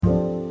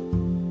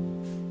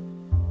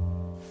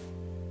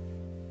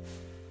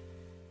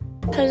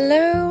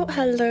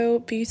Hello,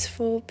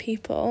 beautiful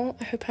people.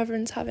 I hope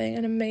everyone's having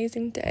an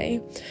amazing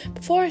day.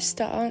 Before I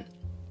start,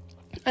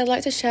 I'd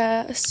like to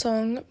share a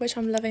song which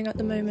I'm loving at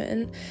the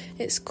moment.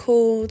 It's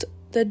called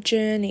The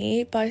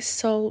Journey by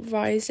Soul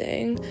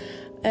Rising.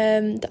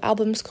 The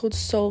album's called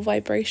Soul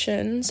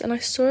Vibrations, and I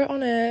saw it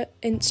on a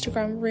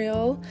Instagram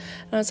reel,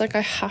 and I was like,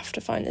 I have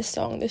to find this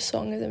song. This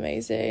song is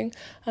amazing.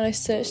 And I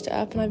searched it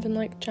up, and I've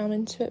been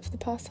jamming to it for the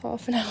past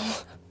half an hour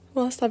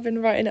whilst I've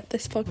been writing up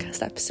this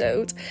podcast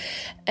episode.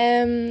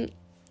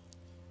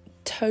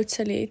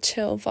 Totally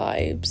chill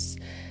vibes.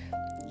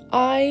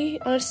 On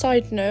a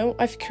side note,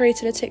 I've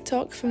created a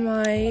TikTok for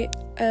my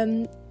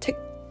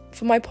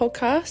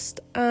podcast,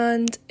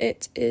 and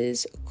it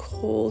is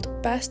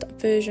called Best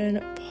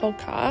Version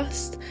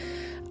Podcast,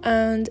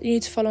 and you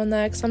need to follow on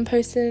there because I'm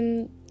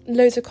posting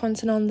loads of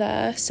content on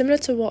there similar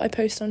to what I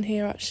post on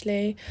here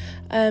actually,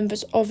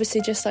 but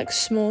obviously just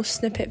small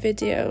snippet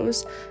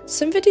videos.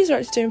 Some videos are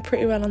actually doing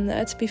pretty well on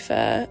there, to be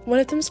fair. One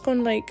of them's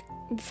gone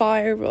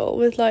viral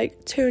with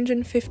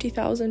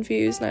 250,000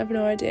 views, and I have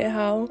no idea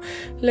how.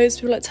 Loads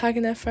of people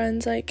tagging their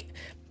friends.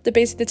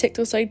 The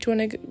TikTok's do you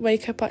want to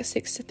wake up at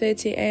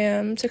 6:30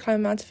 a.m. to climb a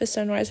mountain for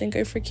sunrise and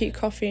go for a cute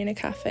coffee in a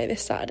cafe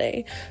this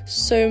Saturday.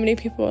 So many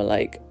people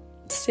are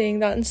seeing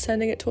that and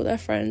sending it to all their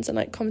friends and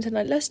commenting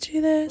let's do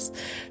this.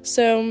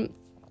 So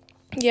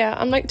yeah,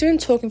 I'm doing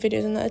talking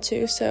videos on there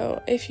too, so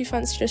if you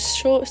fancy just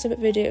short snippet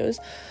videos,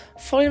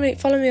 follow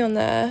me on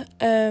there.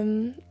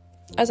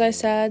 As I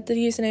said, the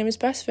username is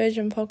Best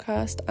Version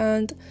Podcast,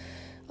 and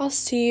I'll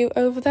see you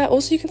over there.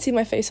 Also, you can see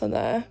my face on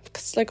there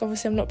because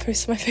obviously I'm not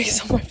posting my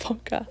face on my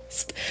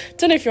podcast.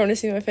 Don't know if you want to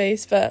see my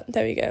face, but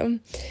there we go.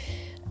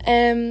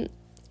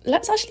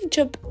 Let's actually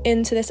jump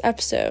into this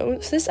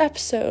episode. So this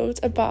episode's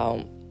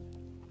about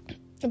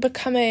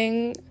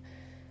becoming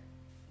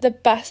the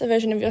best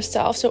version of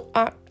yourself. So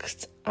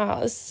act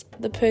as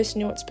the person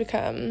you want to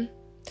become.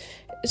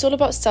 It's all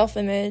about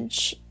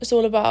self-image. It's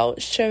all about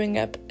showing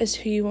up as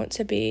who you want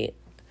to be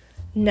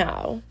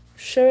now.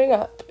 Showing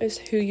up as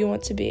who you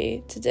want to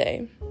be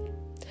today.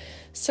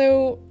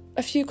 So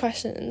a few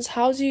questions.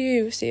 How do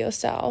you see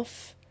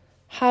yourself?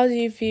 How do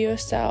you view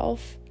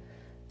yourself?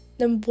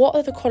 Then what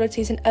are the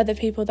qualities in other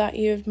people that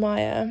you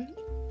admire?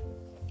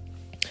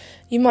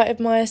 You might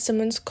admire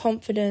someone's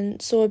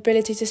confidence or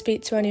ability to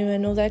speak to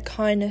anyone, or their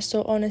kindness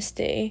or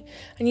honesty,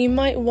 and you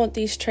might want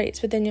these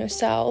traits within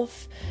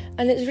yourself.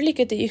 And it's really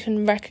good that you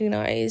can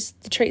recognise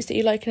the traits that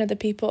you like in other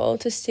people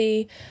to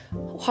see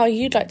how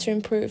you'd like to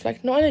improve,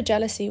 not in a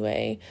jealousy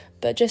way,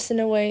 but just in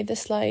a way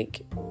that's I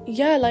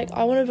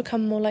want to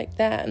become more like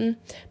them,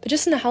 but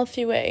just in a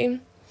healthy way.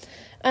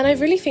 And I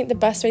really think the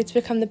best way to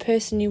become the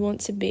person you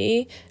want to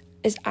be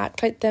is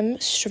act like them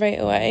straight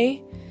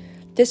away.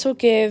 This will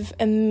give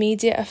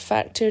immediate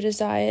effect to your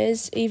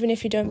desires. Even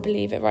if you don't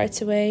believe it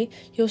right away,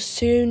 you'll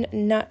soon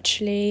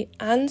naturally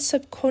and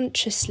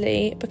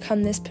subconsciously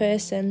become this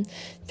person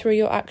through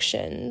your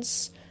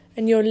actions,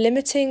 and your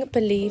limiting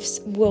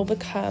beliefs will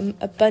become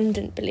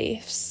abundant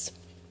beliefs.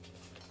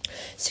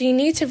 So you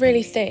need to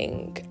really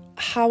think,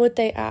 how would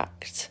they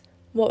act?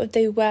 What would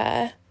they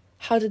wear?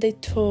 How do they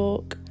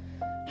talk?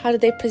 How do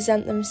they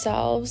present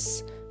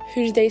themselves?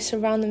 Who do they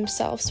surround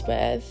themselves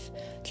with?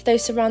 Do they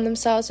surround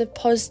themselves with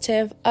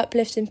positive,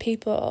 uplifting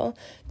people?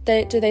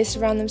 Do they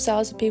surround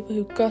themselves with people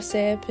who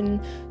gossip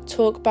and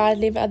talk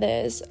badly of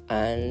others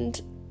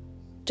and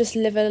just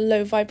live a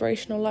low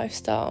vibrational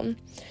lifestyle?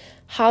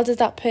 How does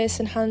that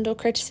person handle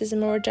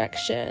criticism or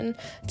rejection?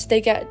 Do they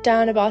get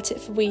down about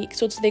it for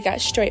weeks, or do they get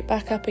straight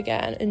back up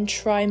again and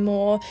try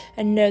more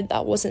and know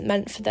that wasn't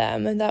meant for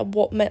them, and that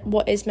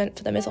what is meant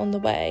for them is on the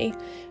way?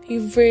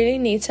 You really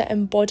need to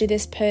embody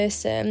this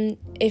person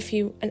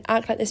and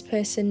act like this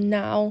person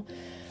now,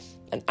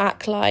 and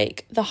act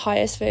like the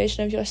highest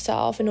version of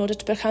yourself in order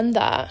to become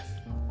that.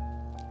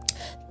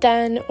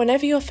 Then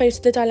whenever you're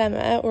faced with a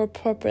dilemma or a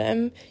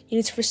problem, you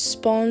need to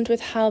respond with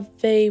how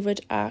they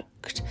would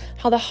act,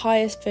 how the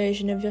highest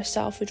version of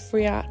yourself would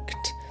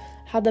react,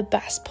 how the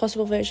best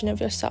possible version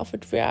of yourself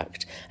would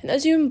react. And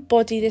as you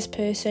embody this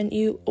person,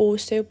 you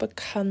also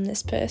become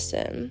this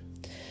person.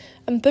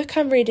 A book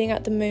I'm reading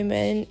at the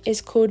moment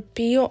is called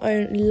Be Your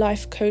Own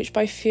Life Coach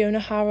by Fiona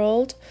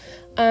Harold.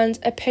 And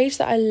a page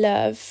that I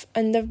love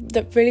and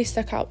that really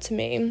stuck out to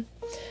me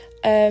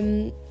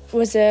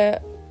was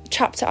a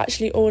chapter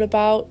actually all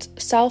about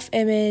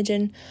self-image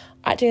and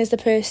acting as the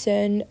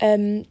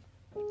person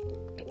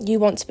you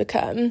want to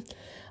become.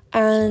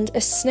 And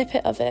a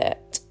snippet of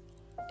it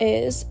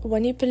is,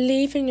 when you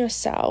believe in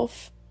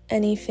yourself,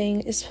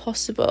 anything is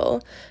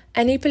possible.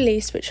 Any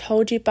beliefs which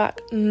hold you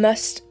back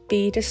must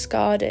be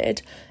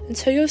discarded.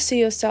 Until you see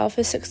yourself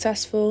as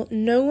successful,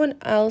 no one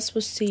else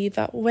will see you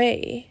that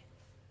way.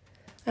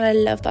 And I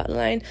love that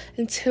line.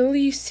 Until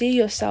you see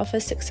yourself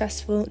as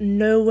successful,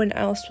 no one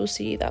else will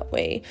see you that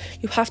way.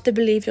 You have to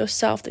believe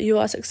yourself that you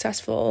are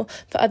successful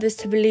for others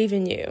to believe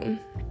in you.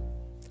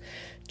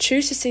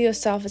 Choose to see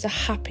yourself as a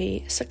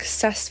happy,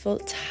 successful,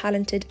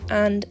 talented,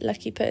 and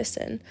lucky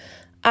person.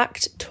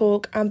 Act,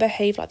 talk, and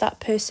behave like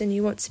that person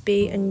you want to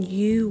be, and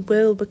you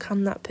will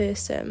become that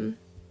person.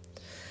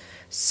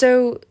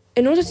 So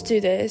in order to do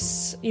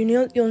this,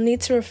 you'll need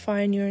to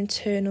refine your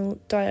internal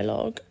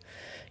dialogue.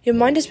 Your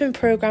mind has been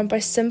programmed by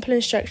simple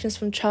instructions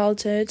from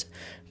childhood,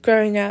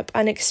 growing up,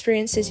 and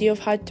experiences you have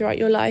had throughout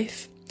your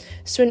life.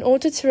 So in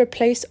order to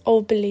replace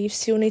old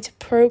beliefs, you'll need to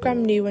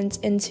program new ones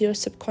into your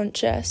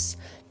subconscious.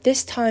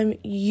 This time,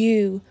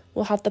 you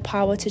will have the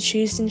power to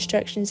choose the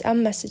instructions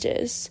and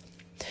messages.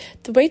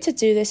 The way to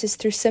do this is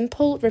through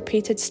simple,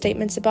 repeated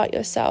statements about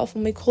yourself,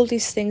 and we call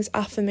these things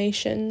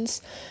affirmations.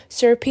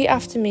 So repeat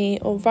after me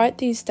or write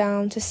these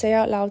down to say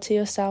out loud to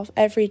yourself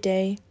every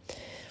day.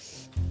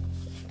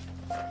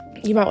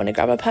 You might want to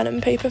grab a pen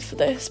and paper for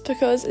this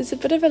because it's a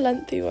bit of a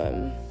lengthy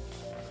one.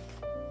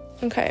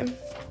 Okay.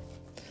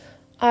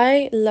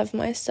 I love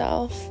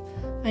myself.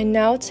 I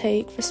now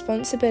take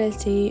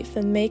responsibility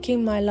for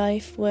making my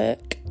life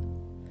work.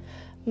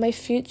 My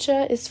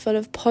future is full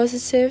of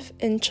positive,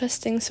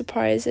 interesting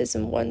surprises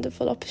and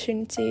wonderful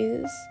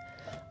opportunities.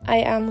 I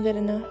am good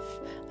enough.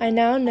 I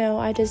now know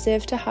I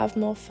deserve to have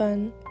more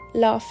fun,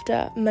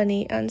 laughter,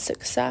 money, and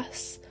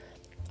success.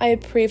 I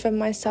approve of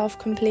myself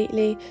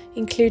completely,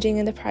 including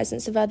in the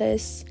presence of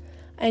others.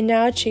 I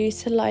now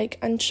choose to like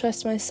and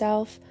trust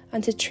myself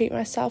and to treat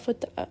myself with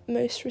the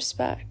utmost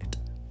respect.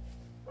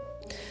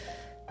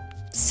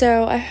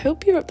 So I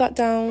hope you wrote that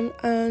down,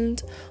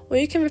 or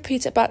you can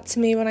repeat it back to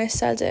me when I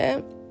said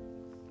it.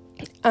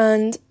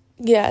 And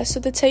yeah, so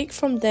the take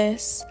from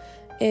this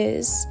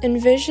is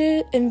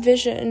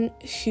envision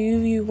who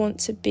you want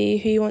to be,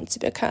 who you want to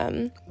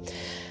become,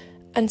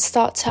 and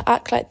start to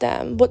act like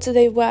them. What do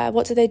they wear?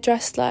 What do they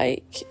dress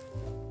like?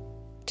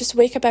 Just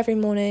wake up every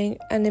morning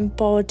and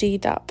embody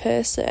that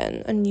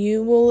person, and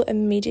you will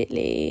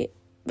immediately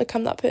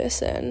become that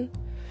person.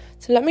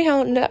 So let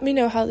me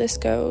know how this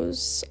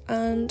goes,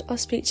 and I'll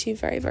speak to you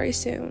very, very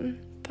soon.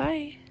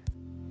 Bye.